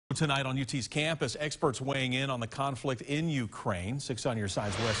Tonight on UT's campus, experts weighing in on the conflict in Ukraine. 6 on Your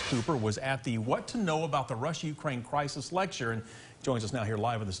Side's Wes Cooper was at the What to Know About the Russia-Ukraine Crisis lecture and joins us now here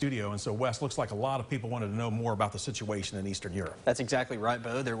live in the studio. And so, Wes, looks like a lot of people wanted to know more about the situation in Eastern Europe. That's exactly right,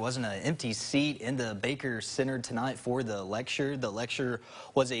 Bo. There wasn't an empty seat in the Baker Center tonight for the lecture. The lecture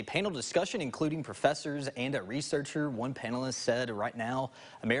was a panel discussion including professors and a researcher. One panelist said right now,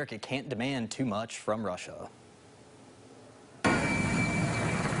 America can't demand too much from Russia.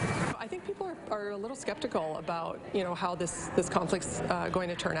 I think people are a little skeptical about, how this conflict's going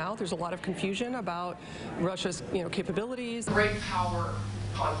to turn out. There's a lot of confusion about Russia's, capabilities. Great power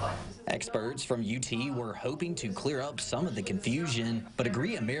conflict. Experts from UT were hoping to clear up some of the confusion, but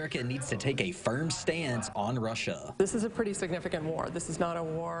agree America needs to take a firm stance on Russia. This is a pretty significant war. This is not a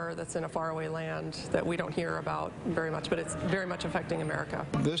war that's in a faraway land that we don't hear about very much, but it's very much affecting America.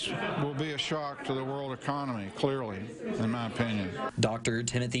 This will be a shock to the world economy, clearly, in my opinion. Dr.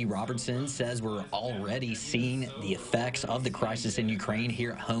 Timothy Robertson says we're already seeing the effects of the crisis in Ukraine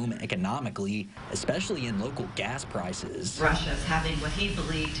here at home economically, especially in local gas prices. Russia's having what he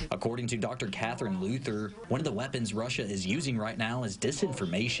believed. According to Dr. Catherine Luther, one of the weapons Russia is using right now is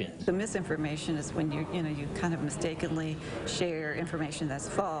disinformation. The misinformation is when you kind of mistakenly share information that's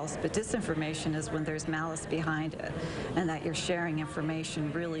false, but disinformation is when there's malice behind it and that you're sharing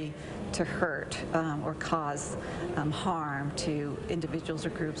information really to hurt or cause harm to individuals or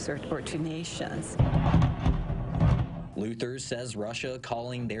groups or to nations. Luther says Russia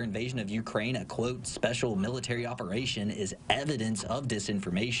calling their invasion of Ukraine a, quote, special military operation is evidence of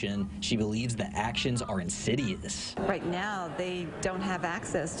disinformation. She believes the actions are insidious. Right now, they don't have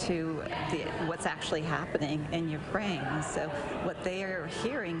access to what's actually happening in Ukraine. So what they are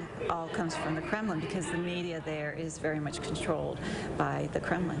hearing all comes from the Kremlin because the media there is very much controlled by the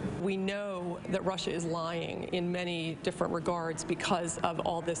Kremlin. We know that Russia is lying in many different regards because of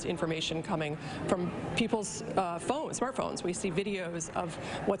all this information coming from people's smartphones. We see videos of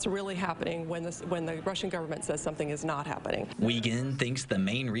what's really happening when the Russian government says something is not happening. Wiegand thinks the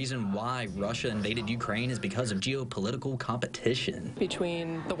main reason why Russia invaded Ukraine is because of geopolitical competition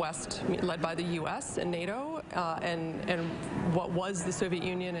between the West, led by the U.S. and NATO, and what was the Soviet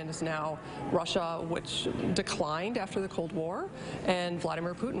Union and is now Russia, which declined after the Cold War. And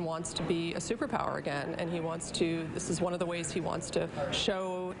Vladimir Putin wants to be a superpower again, and this is one of the ways he wants to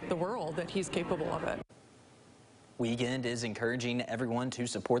show the world that he's capable of it. Wiegand is encouraging everyone to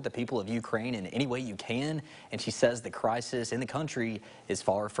support the people of Ukraine in any way you can, and she says the crisis in the country is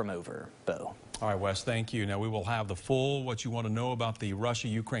far from over. Bo. All right, Wes, thank you. Now, we will have the full What You Want to Know About the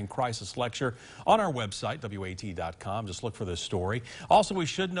Russia-Ukraine Crisis lecture on our website, WAT.com. Just look for this story. Also, we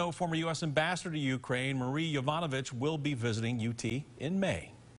should know former U.S. Ambassador to Ukraine, Marie Yovanovitch, will be visiting UT in May.